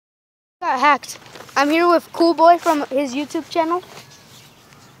Got hacked. I'm here with Cool Boy from his YouTube channel.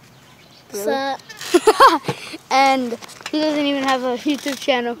 Really? And he doesn't even have a YouTube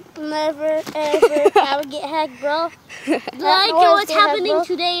channel. Never ever ever get hacked, bro. Like what's happening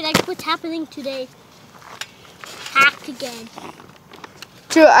today? Like what's happening today? Hacked again.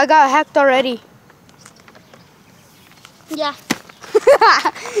 True, I got hacked already. Yeah.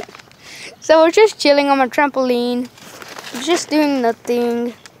 So we're just chilling on my trampoline. We're just doing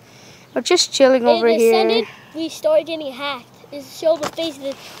nothing. We're just chilling over here. We started getting hacked. It showed the face of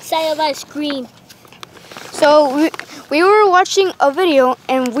the side of my screen. So we were watching a video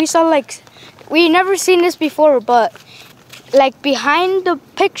and we saw we never seen this before, but like behind the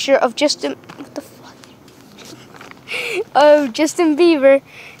picture of Justin of Justin Bieber,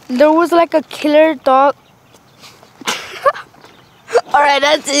 there was like a killer dog. All right,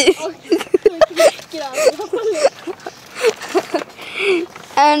 that's it. Get out.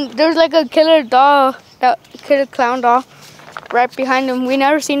 And there's like a killer doll, that killer clown doll, right behind him. We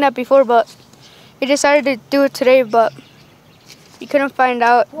never seen that before, but we decided to do it today, but we couldn't find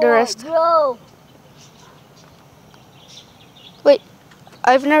out the rest. Bro. Wait,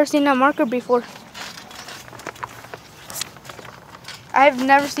 I've never seen that marker before. I've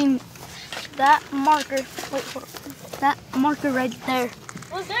never seen that marker. Wait, that marker right there.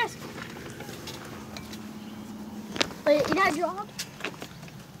 What's this? Wait, you got dropped?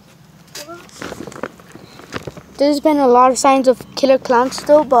 There's been a lot of signs of killer clowns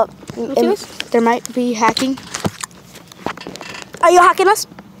still, but there might be hacking. Are you hacking us?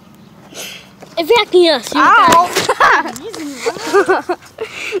 If you're hacking us, you're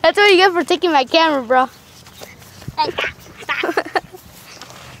That's what you get for taking my camera, bro.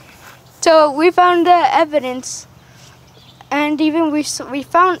 So we found the evidence, and even we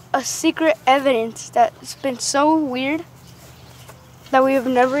found a secret evidence that's been so weird that we have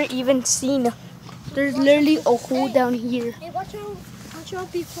never even seen. There's literally a hole down here. Hey, watch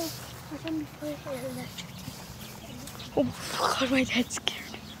out before Oh God, my dad's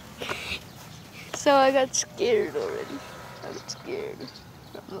scared. So I got scared already. I got scared.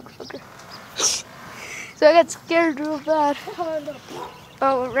 Motherfucker. So I got scared real bad.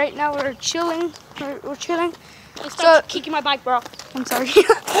 Oh, right now we're chilling. We're chilling. Stop kicking my bike, bro. I'm sorry.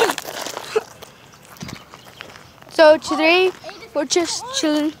 So today we're just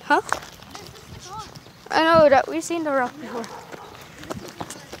chilling, huh? I know that we've seen the rock before.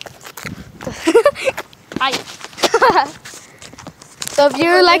 Hi. So if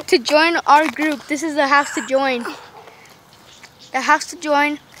you would like to join our group, this is the house to join. The house to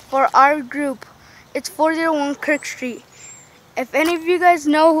join for our group. It's 401 Kirk Street. If any of you guys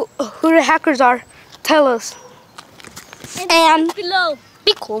know who the hackers are, tell us. And below.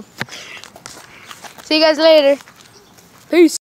 Be cool. See you guys later. Peace.